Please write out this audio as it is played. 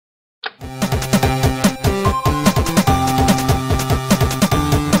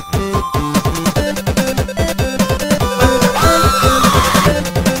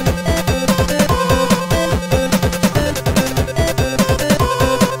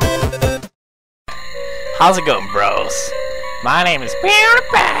How's it going, bros? My name is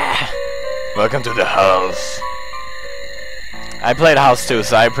PewDiePie. Welcome to the house. I played House 2,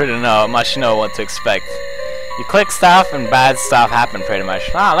 so I pretty much know what to expect. You click stuff and bad stuff happen pretty much.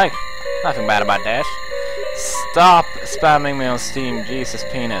 Ah, look. Nothing bad about that. Stop spamming me on Steam. Jesus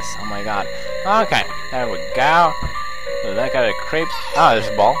penis. Oh my god. Okay, there we go. Look, that got a creep. Oh, there's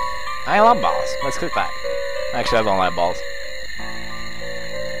a ball. I love balls. Let's click that. Actually, I don't like balls.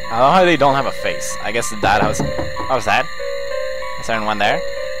 I love how they don't have a face. I guess that was... What was that? Is there anyone there?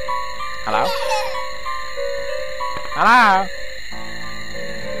 Hello? Hello?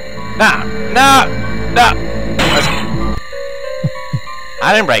 No! No! No!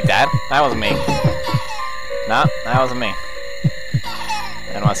 I didn't break that. That wasn't me. No, that wasn't me.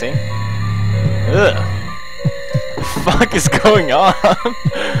 Anyone see? Ugh. What the fuck is going on?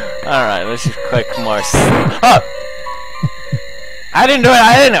 Alright, let's just click more. Oh! I didn't do it.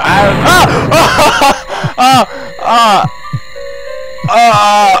 I didn't.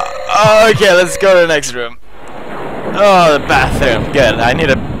 Okay, let's go to the next room. Oh, the bathroom. Good. I need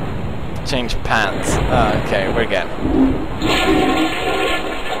to change pants. Okay, we're good.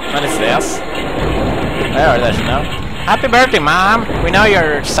 What is this? There, there's no. Happy birthday, Mom. We know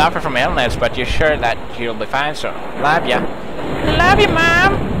you're suffering from illness, but you're sure that you'll be fine. So, love ya. Love you,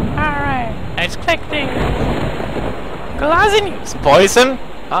 Mom. All right. Let's click things. News. Poison?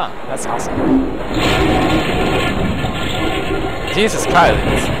 Ah, that's awesome. Jesus Christ,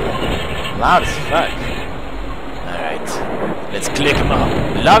 it's loud as fuck. Alright, let's click them all.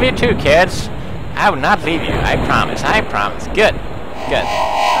 Love you too, kids. I will not leave you, I promise, I promise. Good, good.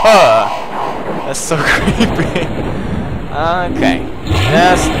 Oh, that's so creepy. Okay,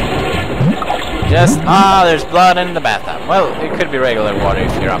 oh, there's blood in the bathtub. Well, it could be regular water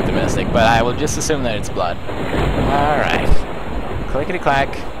if you're optimistic, but I will just assume that it's blood. Alright.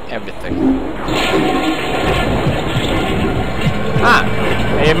 Clickety-clack, everything. Ah!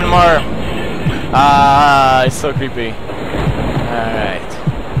 Even more. It's so creepy. Alright.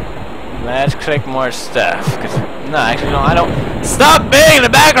 Let's click more stuff. No, actually, no, I don't. Stop being in the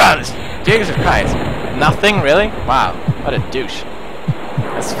background! Jesus Christ. Nothing, really? Wow, what a douche.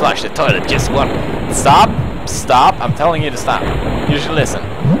 Let's flush the toilet just one. Stop! Stop! I'm telling you to stop. You should listen.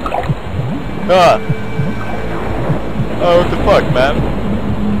 Oh, what the fuck, man?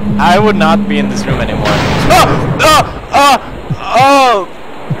 I would not be in this room anymore. Oh!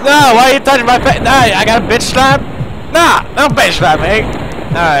 No, why are you touching my face? Nah, I got a bitch slap? Nah, don't bitch slap me.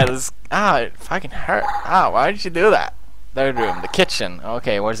 Alright, let's... Ah, it fucking hurt. Ah, why did you do that? Third room, the kitchen.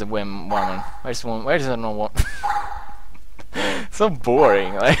 Okay, where's the woman? Where's the woman? Where's the no woman? So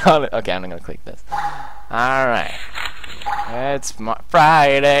boring. Like, okay, I'm not gonna click this. Alright. It's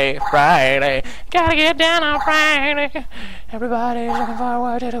Friday, Friday. Gotta get down on Friday. Everybody's looking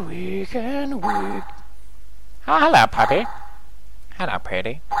forward to the weekend. Oh, hello, puppy. Hello,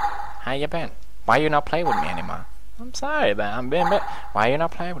 pretty. How you been? Why you not play with me anymore? I'm sorry, man. I'm being bit. Why you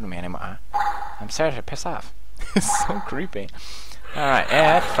not play with me anymore? I'm sorry to piss off. It's so creepy. Alright,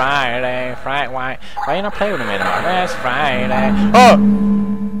 it's Friday. Why you not play with me anymore? It's Friday. Oh!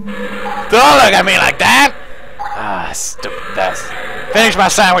 Don't look at me like that! Ah, stupid best. Finish my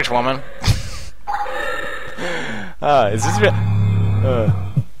sandwich, woman. Is this real?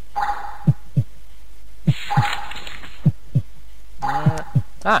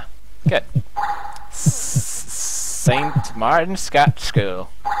 Good. St. Martin Scott School.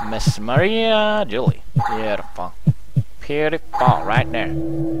 Miss Maria Julie. Beautiful. Beautiful, right there.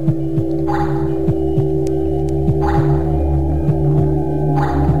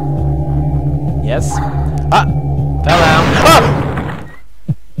 Yes? Fell down.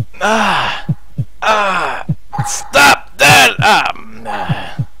 Stop that!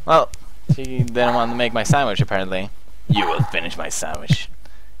 Well, she didn't want to make my sandwich, apparently. You will finish my sandwich,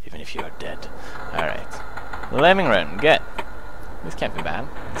 even if you are dead. Alright. Living room, good. This can't be bad.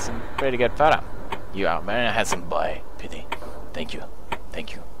 It's a pretty good photo. You are very handsome boy, Pity. Thank you.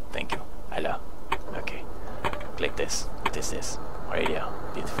 Thank you. Thank you. Hello. Okay. Click this. What is this? Radio.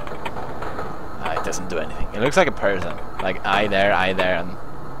 Beautiful. It doesn't do anything. It looks like a person. Like eye there, and...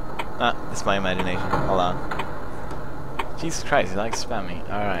 it's my imagination. Hold on. Jesus Christ, he likes spamming.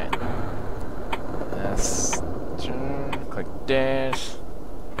 Alright. Let's... click this.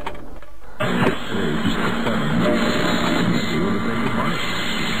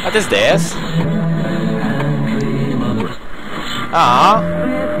 What is this? Aww.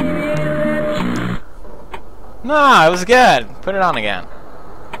 No, it was good. Put it on again.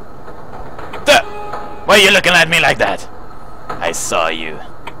 Why are you looking at me like that? I saw you.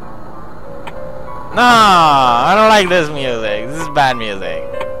 No, I don't like this music. This is bad music.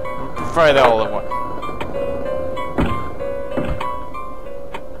 I prefer the older one.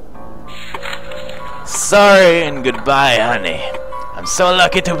 sorry and goodbye, honey. I'm so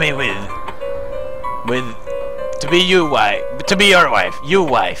lucky to be to be your wife. You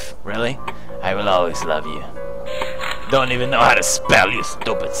wife, really? I will always love you. Don't even know how to spell, you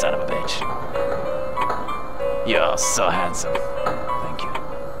stupid son of a bitch. You're so handsome. Thank you.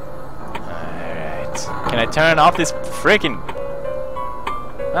 Alright. Can I turn off this freaking...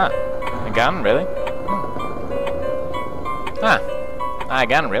 Ah, a gun, really? A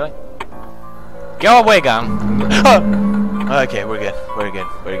gun, really? Go away, gun. Okay, we're good. We're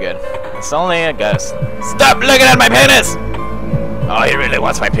good. It's only a ghost. Stop looking at my penis! Oh, he really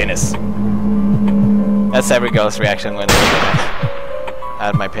wants my penis. That's every ghost reaction when they look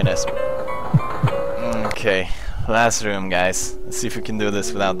at my penis. Okay, last room, guys. Let's see if we can do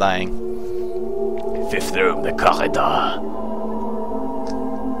this without dying. 5th room, the corridor.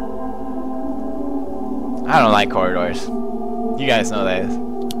 I don't like corridors. You guys know that.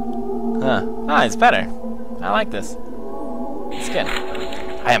 Ah, it's better. I like this. It's good.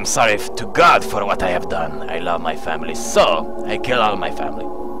 I am sorry to God for what I have done. I love my family, so I kill all my family.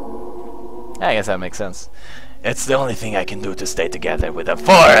 I guess that makes sense. It's the only thing I can do to stay together with them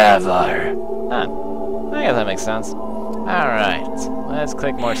forever. I guess that makes sense. Alright, let's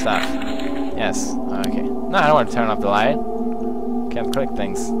click more stuff. Yes, okay. No, I don't want to turn off the light. Can't click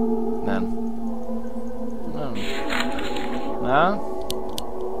things. Then. No?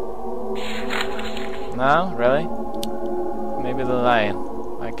 No? Really? Maybe the light.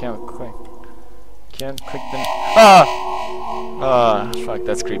 I can't click. Can't click the... Oh! Oh, fuck,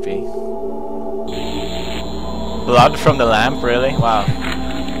 that's creepy. Blood from the lamp, really? Wow.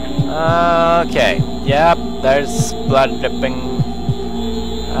 Okay. Yep, there's blood dripping.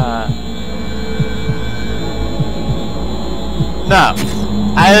 No!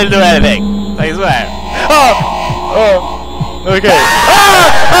 I didn't do anything! I swear! Oh! Oh! Okay.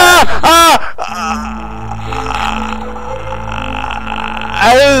 I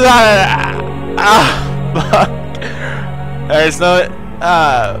just there's no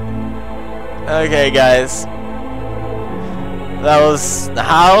okay, guys, that was the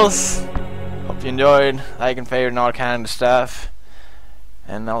house. Hope you enjoyed. Like and favorite and all kind of stuff,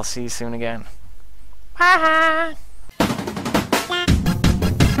 and I'll see you soon again. Bye.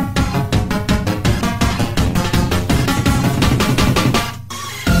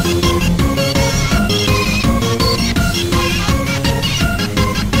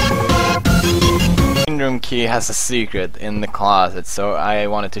 Room key has a secret in the closet, so I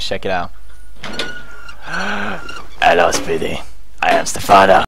wanted to check it out. Hello, Speedy. I am Stefano.